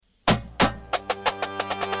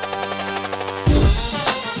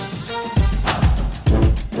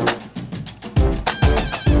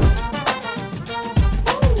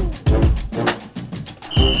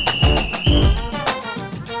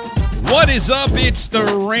is up? It's The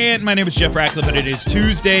Rant. My name is Jeff Ratcliffe, and it is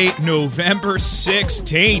Tuesday, November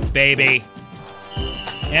 16th, baby.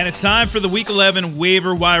 And it's time for the Week 11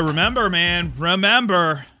 waiver wire.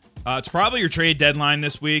 Remember, it's probably your trade deadline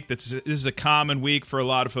this week. This is a common week for a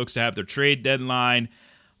lot of folks to have their trade deadline.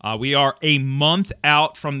 We are a month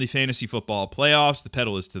out from the fantasy football playoffs. The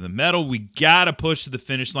pedal is to the metal. We got to push to the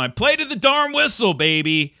finish line. Play to the darn whistle,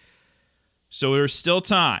 baby. So there's still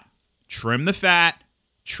time. Trim the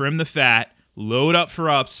fat, load up for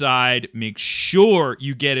upside. Make sure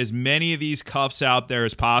you get as many of these cuffs out there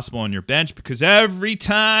as possible on your bench, because every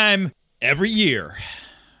year,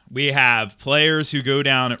 we have players who go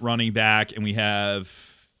down at running back, and we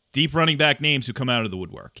have deep running back names who come out of the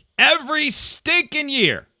woodwork. Every stinking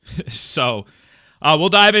year. So we'll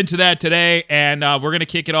dive into that today, and we're going to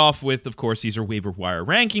kick it off with, of course, these are waiver wire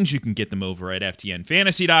rankings. You can get them over at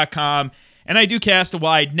ftnfantasy.com, and I do cast a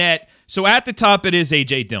wide net. So at the top, it is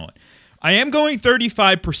A.J. Dillon. I am going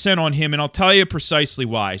 35% on him, and I'll tell you precisely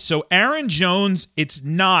why. So Aaron Jones, it's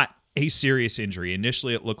not a serious injury.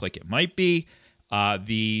 Initially, it looked like it might be.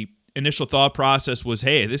 The initial thought process was,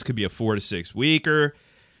 hey, this could be a 4 to 6 weeker.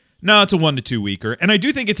 No, it's a 1 to 2 weeker, and I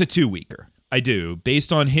do think it's a 2 weeker. I do.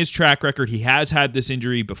 Based on his track record, he has had this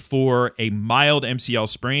injury before, a mild MCL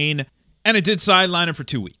sprain, and it did sideline him for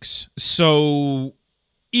 2 weeks. So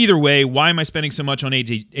either way, why am I spending so much on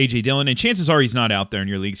A.J. Dillon? And chances are he's not out there in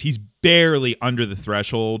your leagues. He's barely under the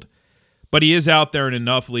threshold, but he is out there in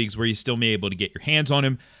enough leagues where you still may be able to get your hands on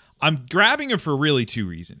him. I'm grabbing him for really 2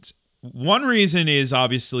 reasons. One reason is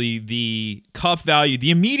obviously the cuff value.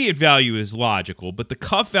 The immediate value is logical, but the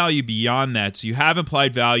cuff value beyond that, so you have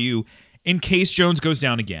implied value in case Jones goes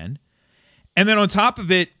down again. And then on top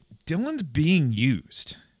of it, Dillon's being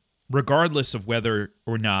used, regardless of whether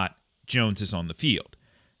or not Jones is on the field.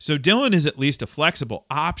 So Dillon is at least a flexible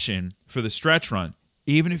option for the stretch run,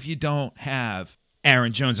 even if you don't have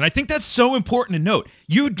Aaron Jones. And I think that's so important to note.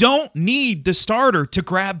 You don't need the starter to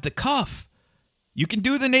grab the cuff. You can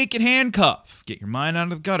do the naked handcuff. Get your mind out of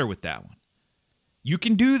the gutter with that one. You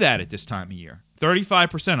can do that at this time of year.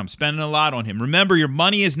 35%. I'm spending a lot on him. Remember, your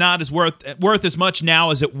money is not as worth as much now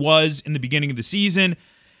as it was in the beginning of the season.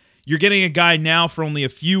 You're getting a guy now for only a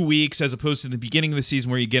few weeks as opposed to the beginning of the season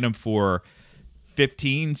where you get him for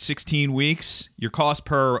 15, 16 weeks. Your cost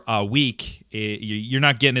per week, you're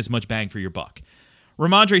not getting as much bang for your buck.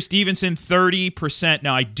 Ramondre Stevenson, 30%.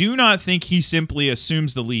 Now, I do not think he simply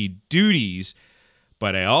assumes the lead duties,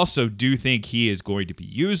 but I also do think he is going to be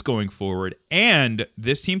used going forward. And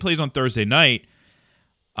this team plays on Thursday night.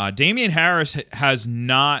 Damian Harris has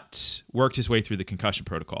not worked his way through the concussion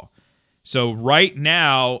protocol. So right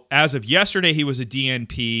now, as of yesterday, he was a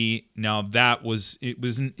DNP. Now it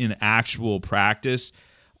wasn't in actual practice,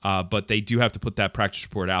 but they do have to put that practice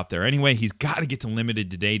report out there. Anyway, he's got to get to limited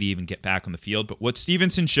today to even get back on the field. But what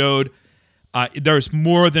Stevenson showed, there's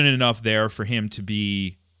more than enough there for him to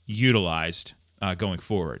be utilized going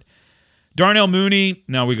forward. Darnell Mooney,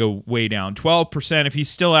 now we go way down, 12%. If he's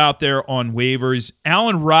still out there on waivers,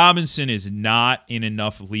 Allen Robinson is not in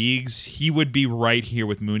enough leagues. He would be right here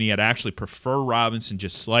with Mooney. I'd actually prefer Robinson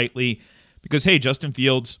just slightly because, hey, Justin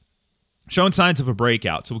Fields showing signs of a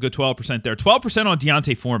breakout. So we'll go 12% there. 12% on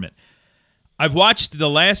Deontay Foreman. I've watched the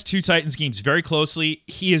last 2 Titans games very closely.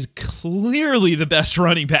 He is clearly the best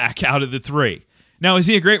running back out of the 3. Now, is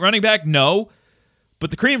he a great running back? No. But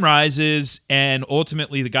the cream rises, and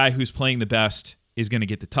ultimately the guy who's playing the best is going to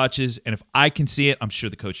get the touches. And if I can see it, I'm sure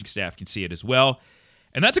the coaching staff can see it as well.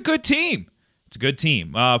 And that's a good team. It's a good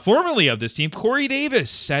team. Formerly of this team, Corey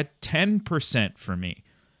Davis at 10% for me.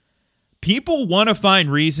 People want to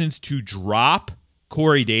find reasons to drop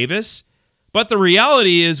Corey Davis, but the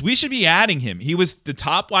reality is we should be adding him. He was the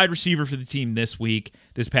top wide receiver for the team this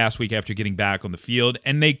past week after getting back on the field,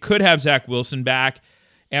 and they could have Zach Wilson back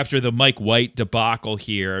after the Mike White debacle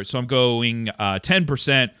here. So I'm going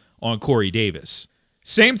 10% on Corey Davis.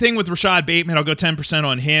 Same thing with Rashad Bateman. I'll go 10%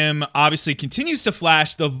 on him. Obviously continues to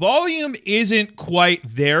flash. The volume isn't quite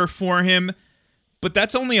there for him, but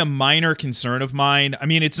that's only a minor concern of mine. I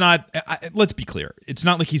mean, it's not, let's be clear. It's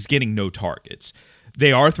not like he's getting no targets.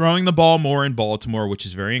 They are throwing the ball more in Baltimore, which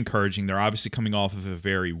is very encouraging. They're obviously coming off of a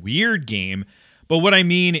very weird game. But what I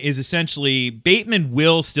mean is essentially Bateman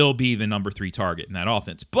will still be the number 3 target in that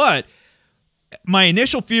offense. But my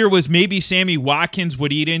initial fear was maybe Sammy Watkins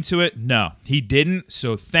would eat into it. No, he didn't.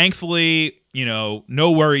 So thankfully,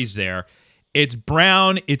 no worries there. It's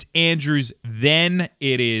Brown, it's Andrews, then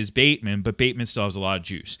it is Bateman, but Bateman still has a lot of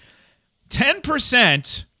juice.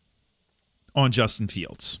 10% on Justin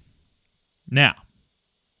Fields. Now,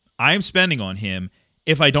 I'm spending on him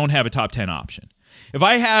if I don't have a top 10 option.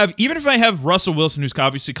 Even if I have Russell Wilson, who's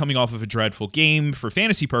obviously coming off of a dreadful game for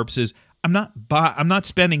fantasy purposes, I'm not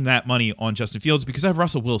spending that money on Justin Fields because I have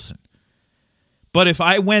Russell Wilson. But if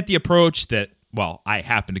I went the approach that, well, I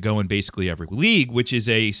happen to go in basically every league, which is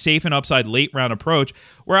a safe and upside late round approach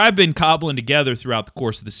where I've been cobbling together throughout the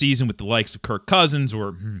course of the season with the likes of Kirk Cousins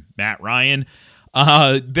or Matt Ryan,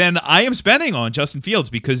 then I am spending on Justin Fields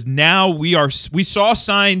because now we saw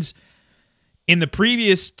signs in the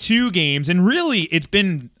previous 2 games, and really it's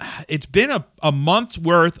been a month's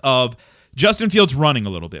worth of Justin Fields running a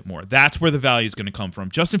little bit more. That's where the value is going to come from.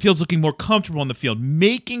 Justin Fields looking more comfortable on the field,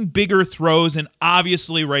 making bigger throws, and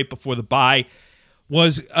obviously right before the bye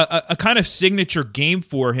was a kind of signature game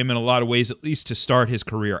for him in a lot of ways, at least to start his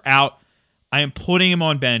career out. I am putting him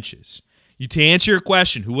on benches. To answer your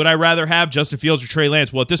question, who would I rather have, Justin Fields or Trey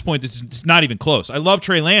Lance? Well, at this point, it's not even close. I love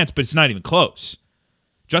Trey Lance, but it's not even close.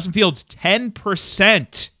 Justin Fields,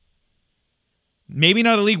 10%. Maybe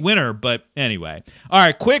not a league winner, but anyway. All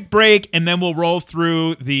right, quick break, and then we'll roll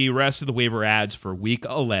through the rest of the waiver ads for Week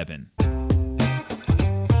 11.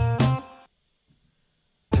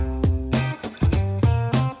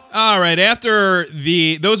 All right,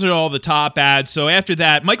 those are all the top ads. So after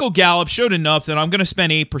that, Michael Gallup showed enough that I'm going to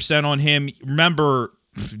spend 8% on him. Remember,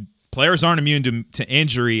 players aren't immune to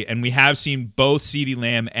injury, and we have seen both CeeDee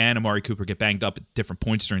Lamb and Amari Cooper get banged up at different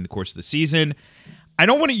points during the course of the season. I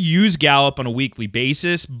don't want to use Gallup on a weekly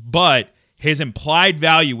basis, but his implied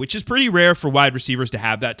value, which is pretty rare for wide receivers to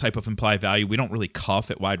have that type of implied value. We don't really cuff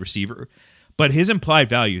at wide receiver, but his implied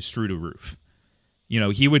value is through the roof.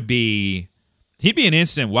 He'd be an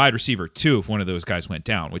instant wide receiver too if one of those guys went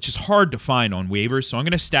down, which is hard to find on waivers. So I'm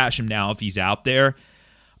going to stash him now if he's out there.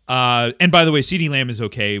 And by the way, CeeDee Lamb is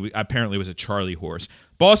okay. Apparently was a Charlie horse.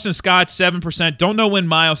 Boston Scott, 7%. Don't know when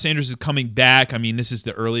Miles Sanders is coming back. I mean, this is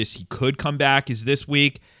the earliest he could come back is this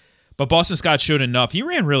week. But Boston Scott showed enough. He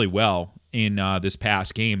ran really well in this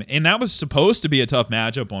past game. And that was supposed to be a tough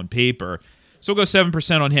matchup on paper. So we'll go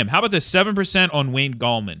 7% on him. How about this 7% on Wayne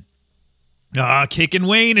Gallman? Kicking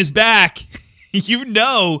Wayne is back.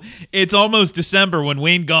 It's almost December when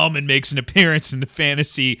Wayne Gallman makes an appearance in the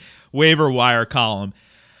fantasy waiver wire column.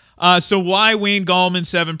 So why Wayne Gallman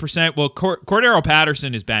 7%? Well, Cordero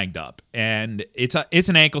Patterson is banged up, and it's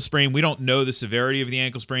an ankle sprain. We don't know the severity of the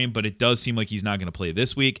ankle sprain, but it does seem like he's not going to play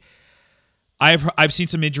this week. I've seen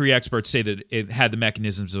some injury experts say that it had the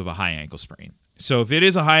mechanisms of a high ankle sprain. So if it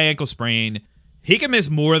is a high ankle sprain, he can miss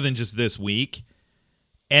more than just this week.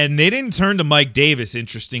 And they didn't turn to Mike Davis,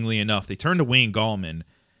 interestingly enough. They turned to Wayne Gallman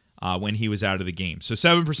when he was out of the game. So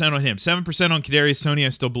 7% on him. 7% on Kadarius Toney. I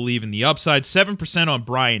still believe in the upside. 7% on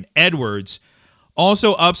Bryan Edwards.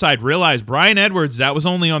 Also upside. Realize Bryan Edwards, that was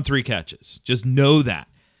only on 3 catches. Just know that.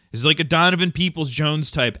 This is like a Donovan Peoples-Jones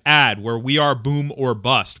type ad where we are boom or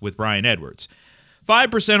bust with Bryan Edwards.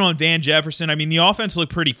 5% on Van Jefferson. I mean, the offense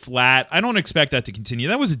looked pretty flat. I don't expect that to continue.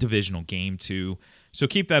 That was a divisional game, too. So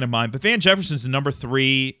keep that in mind. But Van Jefferson's the number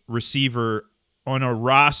 3 receiver on a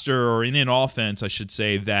roster, or in an offense, I should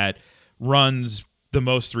say, that runs the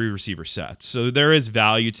most 3 receiver sets. So there is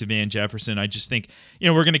value to Van Jefferson. I just think,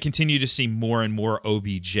 we're going to continue to see more and more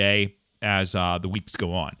OBJ as the weeks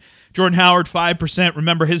go on. Jordan Howard, 5%.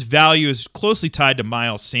 Remember, his value is closely tied to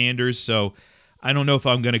Miles Sanders, so I don't know if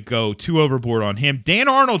I'm going to go too overboard on him. Dan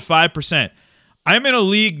Arnold, 5%. I'm in a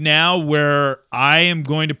league now where I am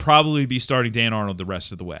going to probably be starting Dan Arnold the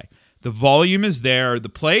rest of the way. The volume is there. The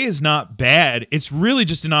play is not bad. It's really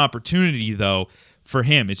just an opportunity, though, for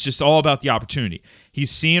him. It's just all about the opportunity. He's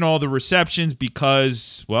seeing all the receptions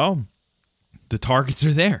because, well, the targets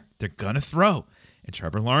are there. They're going to throw. And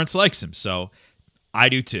Trevor Lawrence likes him, so I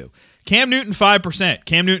do too. Cam Newton, 5%.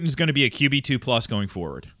 Cam Newton is going to be a QB2 plus going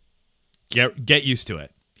forward. Get used to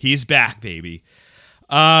it. He's back, baby.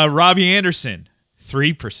 Robbie Anderson,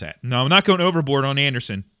 3%. No, I'm not going overboard on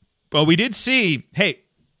Anderson. But we did see, hey,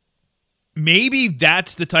 maybe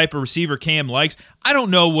that's the type of receiver Cam likes. I don't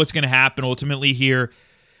know what's going to happen ultimately here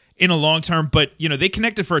in a long term, but, they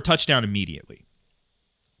connected for a touchdown immediately.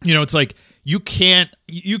 It's like you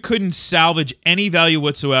couldn't salvage any value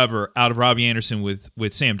whatsoever out of Robbie Anderson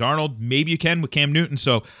with Sam Darnold. Maybe you can with Cam Newton.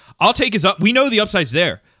 So I'll take his up. We know the upside's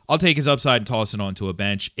there. I'll take his upside and toss it onto a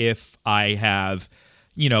bench if I have,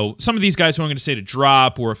 some of these guys who I'm going to say to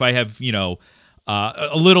drop, or if I have,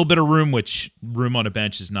 a little bit of room, which room on a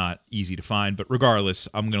bench is not easy to find. But regardless,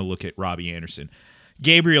 I'm going to look at Robbie Anderson.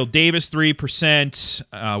 Gabriel Davis,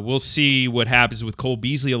 3%. We'll see what happens with Cole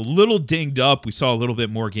Beasley. A little dinged up. We saw a little bit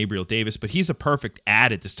more Gabriel Davis, but he's a perfect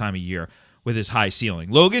ad at this time of year with his high ceiling.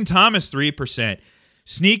 Logan Thomas, 3%.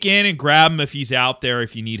 Sneak in and grab him if he's out there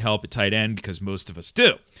if you need help at tight end, because most of us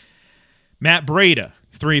do. Matt Breida,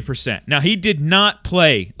 3%. Now, he did not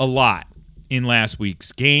play a lot in last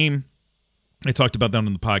week's game. I talked about that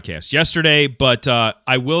on the podcast yesterday, but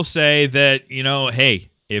I will say that, hey,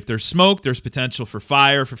 if there's smoke, there's potential for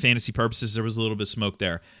fire. For fantasy purposes, there was a little bit of smoke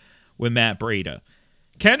there with Matt Breida.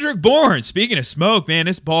 Kendrick Bourne, speaking of smoke, man,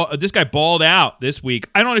 this guy balled out this week.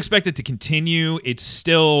 I don't expect it to continue. It's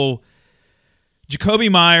still Jacoby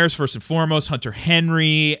Myers, first and foremost, Hunter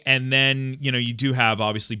Henry, and then, you do have,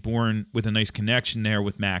 obviously, Bourne with a nice connection there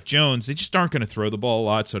with Mac Jones. They just aren't going to throw the ball a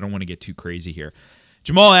lot, so I don't want to get too crazy here.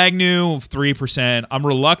 Jamal Agnew, 3%. I'm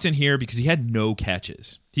reluctant here because he had no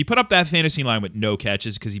catches. He put up that fantasy line with no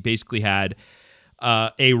catches because he basically had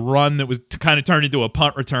a run that was kind of turned into a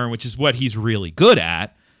punt return, which is what he's really good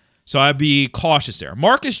at. So I'd be cautious there.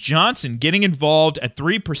 Marcus Johnson getting involved at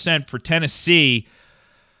 3% for Tennessee.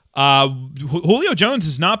 Julio Jones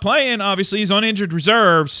is not playing. Obviously, he's on injured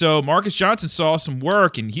reserve. So Marcus Johnson saw some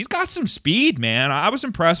work, and he's got some speed, man. I was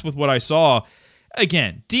impressed with what I saw.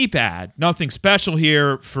 Again, deep ad. Nothing special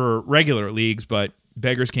here for regular leagues, but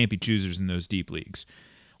beggars can't be choosers in those deep leagues.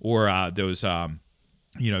 Or those,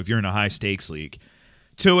 if you're in a high-stakes league.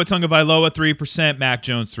 Tua Tagovailoa, 3%. Mac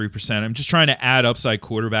Jones, 3%. I'm just trying to add upside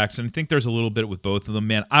quarterbacks, and I think there's a little bit with both of them.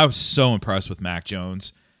 Man, I was so impressed with Mac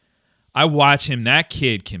Jones. I watch him. That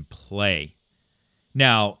kid can play.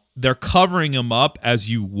 Now, they're covering him up as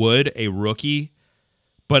you would a rookie,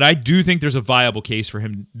 but I do think there's a viable case for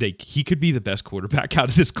him that he could be the best quarterback out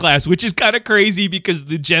of this class, which is kind of crazy because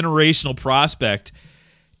the generational prospect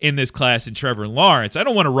in this class in Trevor Lawrence. I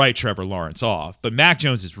don't want to write Trevor Lawrence off, but Mac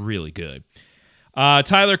Jones is really good.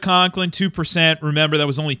 Tyler Conklin, 2%. Remember, that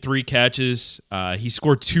was only 3 catches. He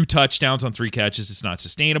scored 2 touchdowns on 3 catches. It's not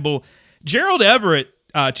sustainable. Gerald Everett,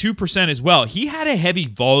 2% as well. He had a heavy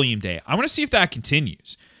volume day. I want to see if that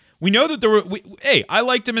continues. We know that I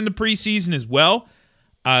liked him in the preseason as well.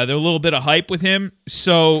 There's a little bit of hype with him.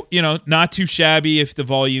 So, not too shabby if the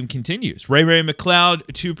volume continues. Ray McLeod,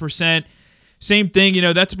 2%. Same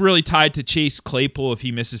thing, that's really tied to Chase Claypool. If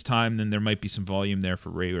he misses time, then there might be some volume there for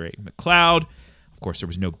Ray McLeod. Of course, there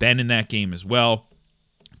was no Ben in that game as well.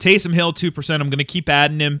 Taysom Hill, 2%. I'm going to keep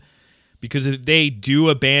adding him because if they do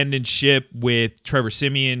abandon ship with Trevor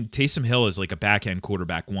Siemian, Taysom Hill is like a back-end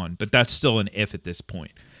quarterback one, but that's still an if at this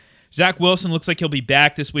point. Zach Wilson looks like he'll be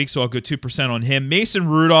back this week, so I'll go 2% on him. Mason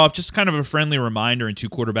Rudolph, just kind of a friendly reminder in 2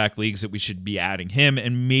 quarterback leagues that we should be adding him,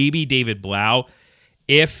 and maybe David Blau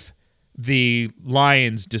if the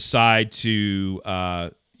Lions decide to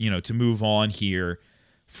move on here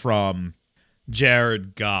from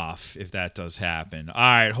Jared Goff, if that does happen. All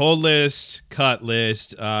right, hold list, cut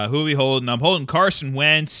list. Who are we holding? I'm holding Carson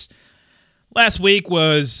Wentz. Last week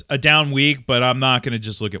was a down week, but I'm not going to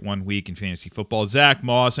just look at 1 week in fantasy football. Zach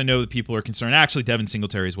Moss, I know that people are concerned. Actually, Devin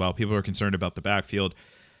Singletary as well. People are concerned about the backfield.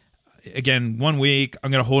 Again, 1 week,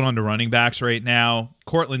 I'm going to hold on to running backs right now.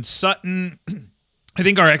 Cortland Sutton, I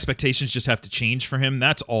think our expectations just have to change for him.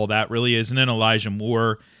 That's all that really is. And then Elijah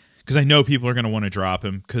Moore, because I know people are going to want to drop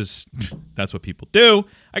him because that's what people do.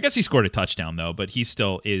 I guess he scored a touchdown, though, but he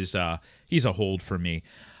still is he's a hold for me.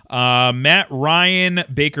 Matt Ryan,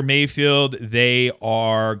 Baker Mayfield, they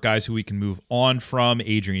are guys who we can move on from.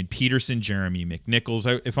 Adrian Peterson, Jeremy McNichols.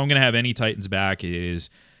 If I'm going to have any Titans back, it is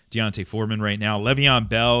Deontay Foreman right now. Le'Veon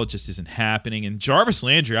Bell just isn't happening. And Jarvis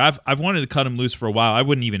Landry, I've wanted to cut him loose for a while. I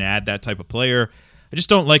wouldn't even add that type of player. I just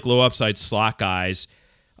don't like low upside slot guys.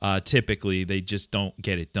 Typically, they just don't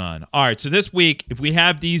get it done. All right, so this week, if we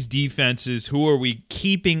have these defenses, who are we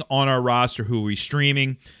keeping on our roster? Who are we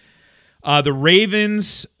streaming? The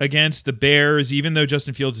Ravens against the Bears, even though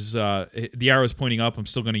Justin Fields is the arrow is pointing up, I'm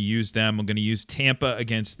still going to use them. I'm going to use Tampa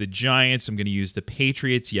against the Giants. I'm going to use the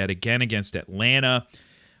Patriots yet again against Atlanta.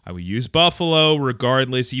 I will use Buffalo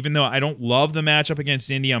regardless. Even though I don't love the matchup against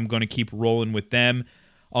Indy, I'm going to keep rolling with them.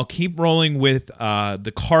 I'll keep rolling with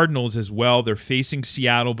the Cardinals as well. They're facing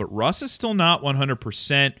Seattle, but Russ is still not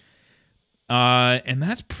 100%. And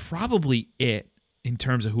that's probably it in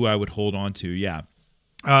terms of who I would hold on to. Yeah.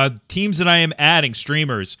 Teams that I am adding,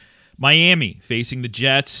 streamers. Miami facing the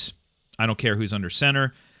Jets. I don't care who's under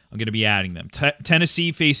center. I'm going to be adding them.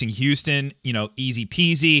 Tennessee facing Houston. Easy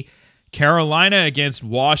peasy. Carolina against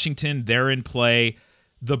Washington. They're in play.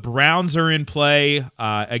 The Browns are in play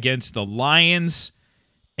against the Lions.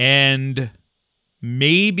 And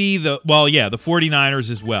maybe the 49ers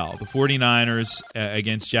as well. The 49ers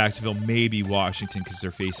against Jacksonville, maybe Washington because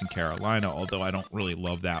they're facing Carolina, although I don't really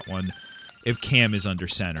love that one if Cam is under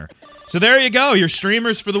center. So there you go, your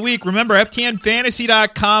streamers for the week. Remember,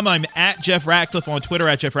 FTNFantasy.com. I'm at Jeff Ratcliffe on Twitter,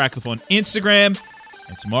 at Jeff Ratcliffe on Instagram.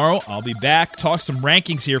 And tomorrow, I'll be back, talk some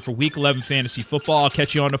rankings here for Week 11 fantasy football. I'll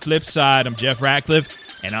catch you on the flip side. I'm Jeff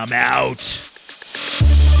Ratcliffe, and I'm out.